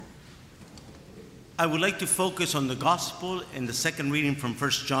I would like to focus on the gospel and the second reading from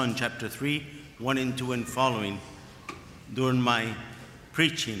 1 John chapter 3, 1 and 2 and following during my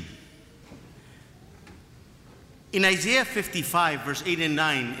preaching. In Isaiah 55, verse 8 and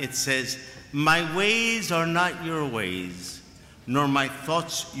 9, it says, "My ways are not your ways, nor my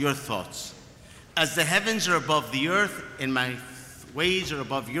thoughts your thoughts. As the heavens are above the earth, and my ways are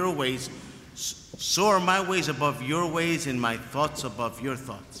above your ways, so are my ways above your ways, and my thoughts above your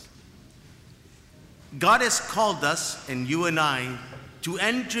thoughts." God has called us, and you and I, to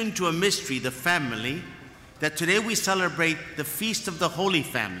enter into a mystery, the family, that today we celebrate the Feast of the Holy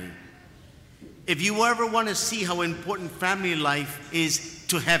Family. If you ever want to see how important family life is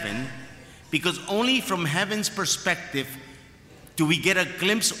to heaven, because only from heaven's perspective do we get a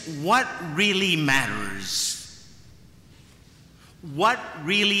glimpse what really matters, what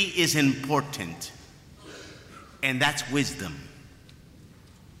really is important, and that's wisdom.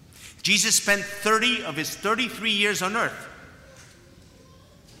 Jesus spent 30 of his 33 years on earth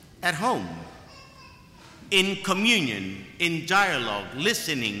at home, in communion, in dialogue,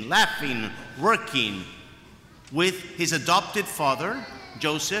 listening, laughing, working with his adopted father,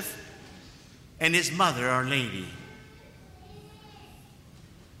 Joseph, and his mother, Our Lady.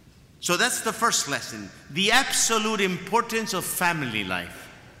 So that's the first lesson, the absolute importance of family life.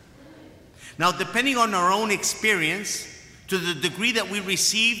 Now, depending on our own experience, to the degree that we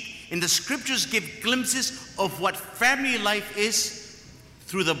received, and the scriptures give glimpses of what family life is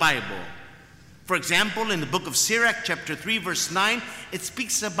through the Bible. For example, in the book of Sirach, chapter 3, verse 9, it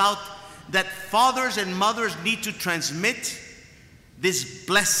speaks about that fathers and mothers need to transmit this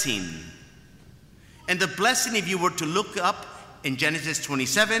blessing. And the blessing, if you were to look up in Genesis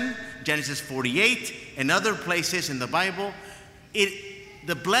 27, Genesis 48, and other places in the Bible,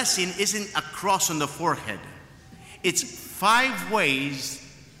 the blessing isn't a cross on the forehead. It's 5 ways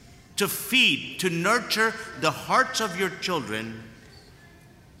to feed, to nurture the hearts of your children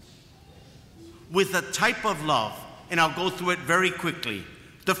with a type of love. And I'll go through it very quickly.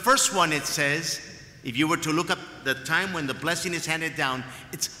 The first one, it says, if you were to look up the time when the blessing is handed down,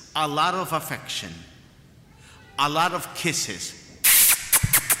 it's a lot of affection, a lot of kisses,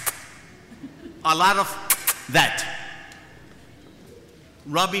 a lot of that,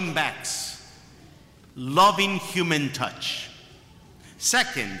 rubbing backs, loving human touch.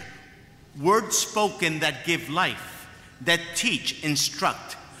 Second, words spoken that give life, that teach,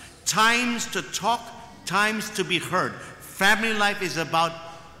 instruct, times to talk, times to be heard. Family life is about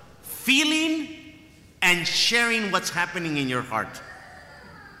feeling and sharing what's happening in your heart.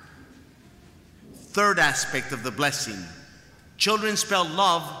 Third aspect of the blessing, children spell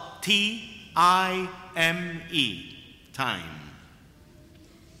love T-I-M-E, time.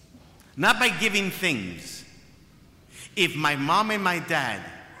 Not by giving things. If my mom and my dad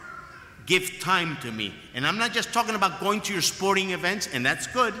give time to me, and I'm not just talking about going to your sporting events, and that's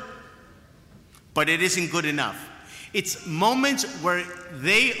good, but it isn't good enough. It's moments where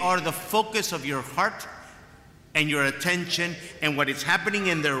they are the focus of your heart and your attention, and what is happening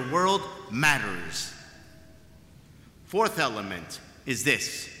in their world matters. Fourth element is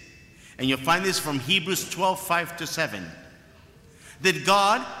this, and you'll find this from Hebrews 12, 5-7. That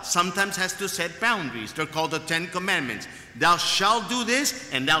God sometimes has to set boundaries. They're called the 10 Commandments. Thou shalt do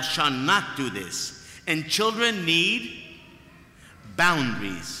this, and thou shalt not do this. And children need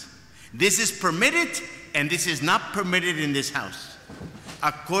boundaries. This is permitted, and this is not permitted in this house,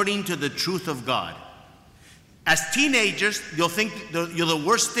 according to the truth of God. As teenagers, you'll think you're the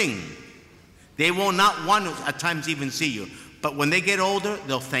worst thing. They will not want to at times even see you. But when they get older,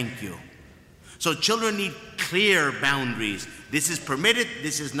 they'll thank you. So children need clear boundaries. This is permitted,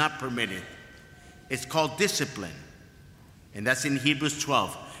 this is not permitted. It's called discipline. And that's in Hebrews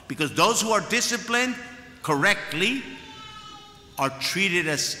 12. Because those who are disciplined correctly are treated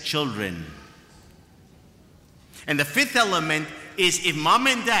as children. And the fifth element is if mom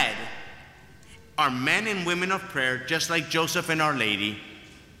and dad are men and women of prayer, just like Joseph and Our Lady,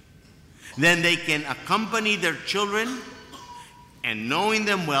 then they can accompany their children, and knowing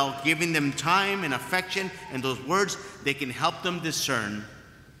them well, giving them time and affection and those words, they can help them discern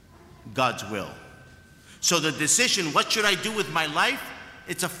God's will. So the decision, what should I do with my life?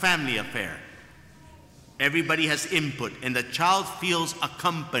 It's a family affair. Everybody has input, and the child feels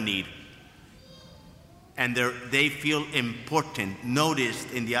accompanied, and they feel important,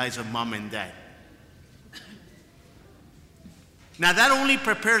 noticed in the eyes of mom and dad. Now that only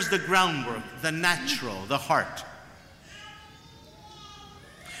prepares the groundwork, the natural, the heart.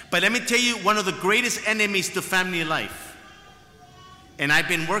 But let me tell you one of the greatest enemies to family life. And I've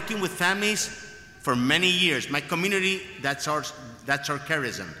been working with families for many years. My community, that's our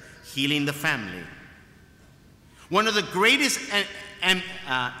charism, healing the family. One of the greatest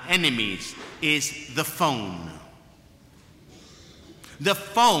enemies is the phone. The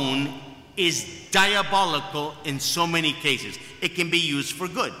phone is diabolical in so many cases. It can be used for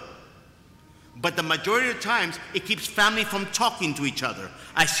good. But the majority of times, it keeps family from talking to each other.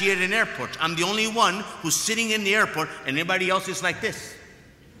 I see it in airports. I'm the only one who's sitting in the airport, and everybody else is like this.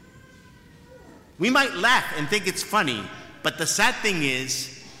 We might laugh and think it's funny, but the sad thing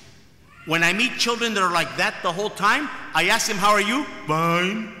is, when I meet children that are like that the whole time, I ask them, how are you?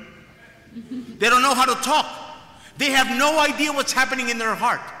 Fine. They don't know how to talk. They have no idea what's happening in their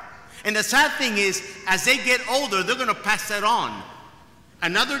heart. And the sad thing is, as they get older, they're going to pass that on.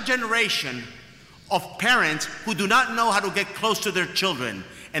 Another generation of parents who do not know how to get close to their children.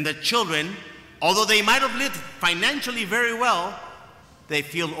 And the children, although they might have lived financially very well, they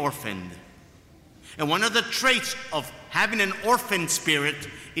feel orphaned. And one of the traits of having an orphan spirit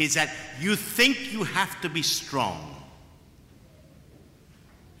is that you think you have to be strong.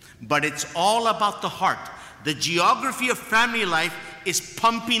 But it's all about the heart. The geography of family life is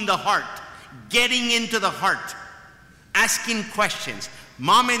pumping the heart, getting into the heart, asking questions.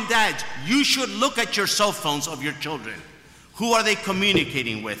 Mom and dad, you should look at your cell phones of your children. Who are they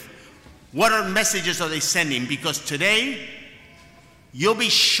communicating with? What messages are they sending? Because today, you'll be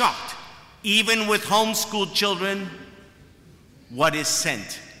shocked, even with homeschooled children, what is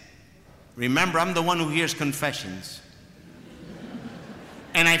sent. Remember, I'm the one who hears confessions.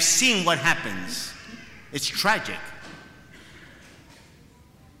 And I've seen what happens. It's tragic.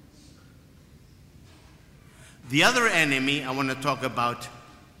 The other enemy I want to talk about,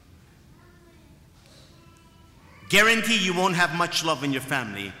 guarantee you won't have much love in your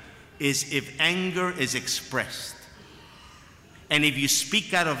family, is if anger is expressed. And if you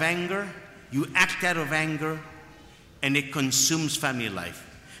speak out of anger, you act out of anger, and it consumes family life.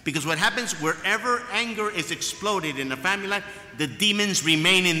 Because what happens, wherever anger is exploded in a family life, the demons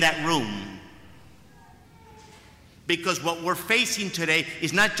remain in that room. Because what we're facing today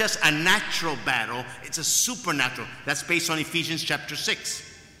is not just a natural battle, it's a supernatural. That's based on Ephesians chapter 6.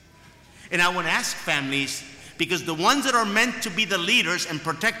 And I want to ask families, because the ones that are meant to be the leaders and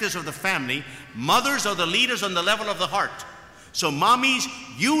protectors of the family, mothers are the leaders on the level of the heart. So mommies,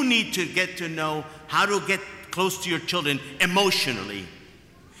 you need to get to know how to get close to your children emotionally.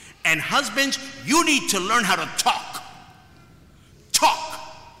 And husbands, you need to learn how to talk. Talk.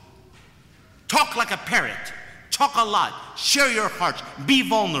 Talk like a parrot. Talk a lot. Share your hearts. Be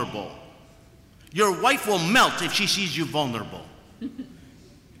vulnerable. Your wife will melt if she sees you vulnerable.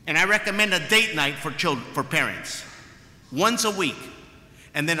 And I recommend a date night for parents. Once a week.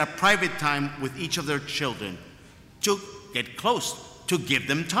 And then a private time with each of their children. To get close. To give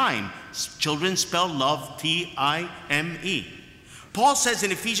them time. Children spell love, T-I-M-E. Paul says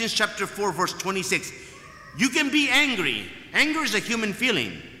in Ephesians chapter 4, verse 26, you can be angry. Anger is a human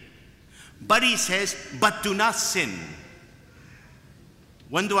feeling. But he says, but do not sin.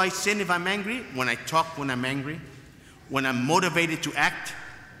 When do I sin if I'm angry? When I talk when I'm angry. When I'm motivated to act,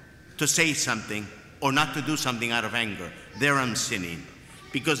 to say something, or not to do something out of anger. There I'm sinning.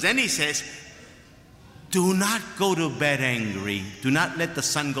 Because then he says, do not go to bed angry. Do not let the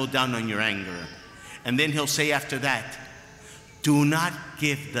sun go down on your anger. And then he'll say after that, do not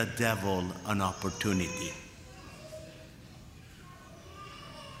give the devil an opportunity.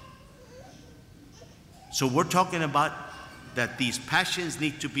 So we're talking about that these passions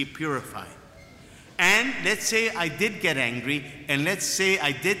need to be purified. And let's say I did get angry, and let's say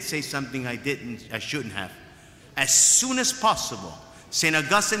I did say something I shouldn't have. As soon as possible, St.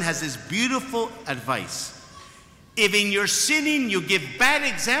 Augustine has this beautiful advice. If in your sinning you give bad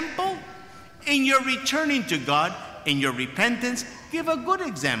example, in your returning to God, in your repentance, give a good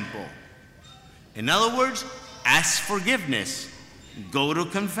example. In other words, ask forgiveness. Go to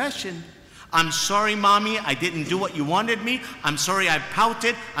confession. I'm sorry, mommy, I didn't do what you wanted me. I'm sorry I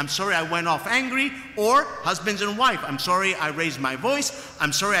pouted. I'm sorry I went off angry. Or husbands and wife, I'm sorry I raised my voice.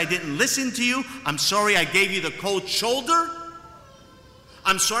 I'm sorry I didn't listen to you. I'm sorry I gave you the cold shoulder.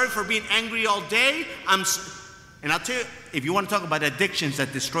 I'm sorry for being angry all day. And I'll tell you, if you want to talk about addictions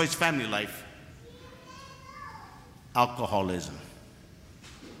that destroys family life, alcoholism.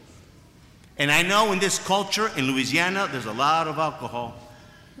 And I know in this culture, in Louisiana, there's a lot of alcohol.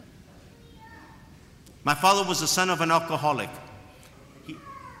 My father was the son of an alcoholic.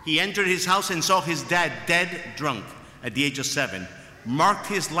 He entered his house and saw his dad dead drunk at the age of 7. Marked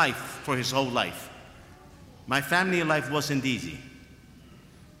his life for his whole life. My family life wasn't easy.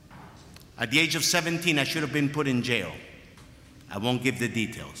 At the age of 17, I should have been put in jail. I won't give the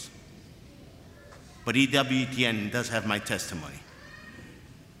details. But EWTN does have my testimony.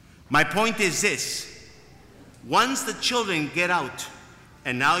 My point is this. Once the children get out,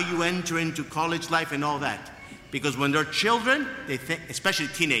 and now you enter into college life and all that, because when they're children, they think, especially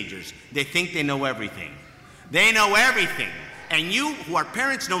teenagers, they think they know everything. They know everything. And you, who are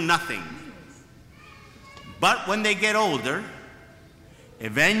parents, know nothing. But when they get older,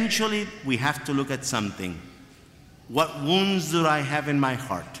 eventually we have to look at something. What wounds do I have in my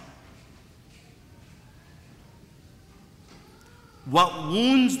heart? What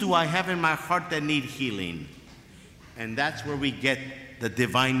wounds do I have in my heart that need healing? And that's where we get the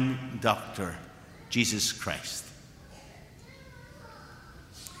divine doctor, Jesus Christ.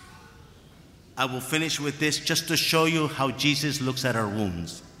 I will finish with this just to show you how Jesus looks at our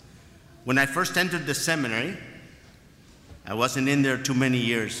wounds. When I first entered the seminary, I wasn't in there too many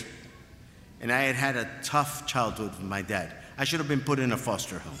years, and I had had a tough childhood with my dad. I should have been put in a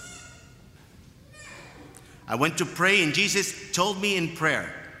foster home. I went to pray, and Jesus told me in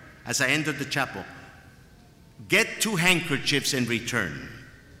prayer as I entered the chapel, get 2 handkerchiefs and return.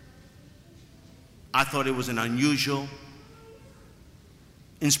 I thought it was an unusual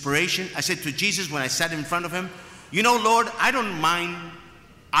inspiration. I said to Jesus when I sat in front of him, you know, Lord, I do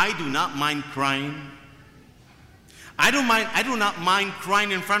not mind crying. I do not mind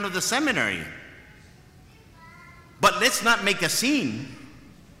crying in front of the seminary. But let's not make a scene.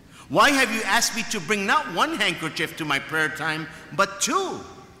 Why have you asked me to bring not 1 handkerchief to my prayer time, but 2?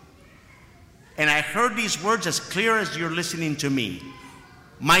 And I heard these words as clear as you're listening to me.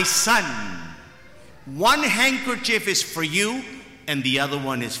 My son, 1 handkerchief is for you, and the other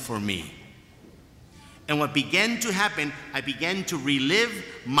one is for me. And what began to happen, I began to relive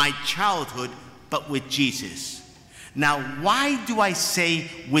my childhood, but with Jesus. Now, why do I say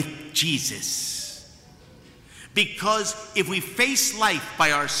with Jesus? Because if we face life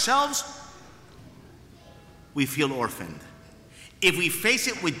by ourselves, we feel orphaned. If we face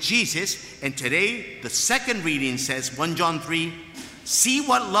it with Jesus, and today the second reading says, 1 John 3, see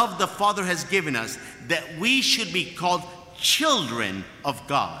what love the Father has given us, that we should be called children of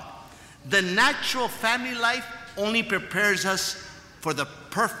God. The natural family life only prepares us for the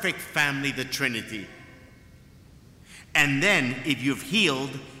perfect family, the Trinity. And then, if you've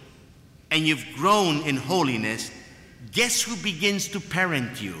healed and you've grown in holiness, guess who begins to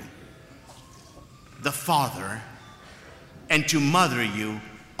parent you? The Father. And to mother you,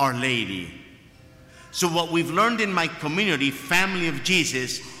 Our Lady. So what we've learned in my community, Family of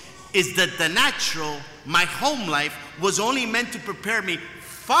Jesus, is that the natural, my home life, was only meant to prepare me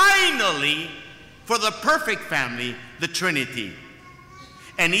finally for the perfect family, the Trinity.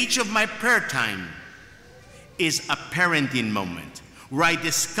 And each of my prayer time is a parenting moment where I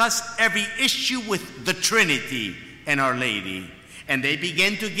discuss every issue with the Trinity and Our Lady. And they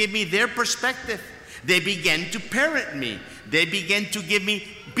begin to give me their perspective. They begin to parent me. They begin to give me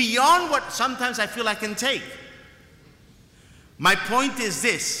beyond what sometimes I feel I can take. My point is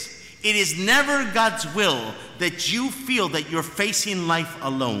this. It is never God's will that you feel that you're facing life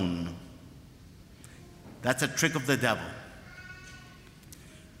alone. That's a trick of the devil.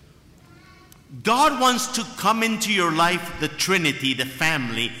 God wants to come into your life, the Trinity, the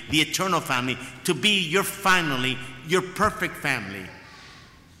family, the eternal family, to be your family, your perfect family.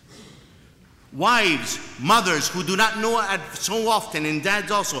 Wives, mothers who do not know so often, and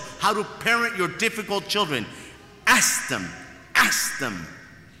dads also, how to parent your difficult children, ask them.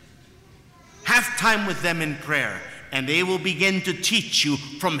 Have time with them in prayer, and they will begin to teach you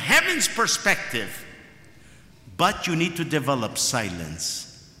from heaven's perspective. But you need to develop silence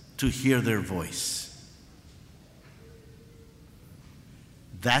to hear their voice.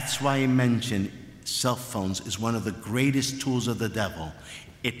 That's why I mentioned cell phones is one of the greatest tools of the devil.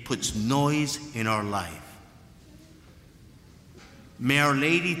 It puts noise in our life. May Our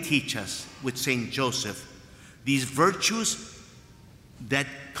Lady teach us with Saint Joseph these virtues that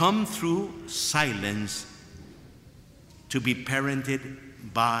come through silence to be parented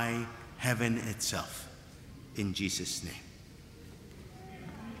by heaven itself. In Jesus' name.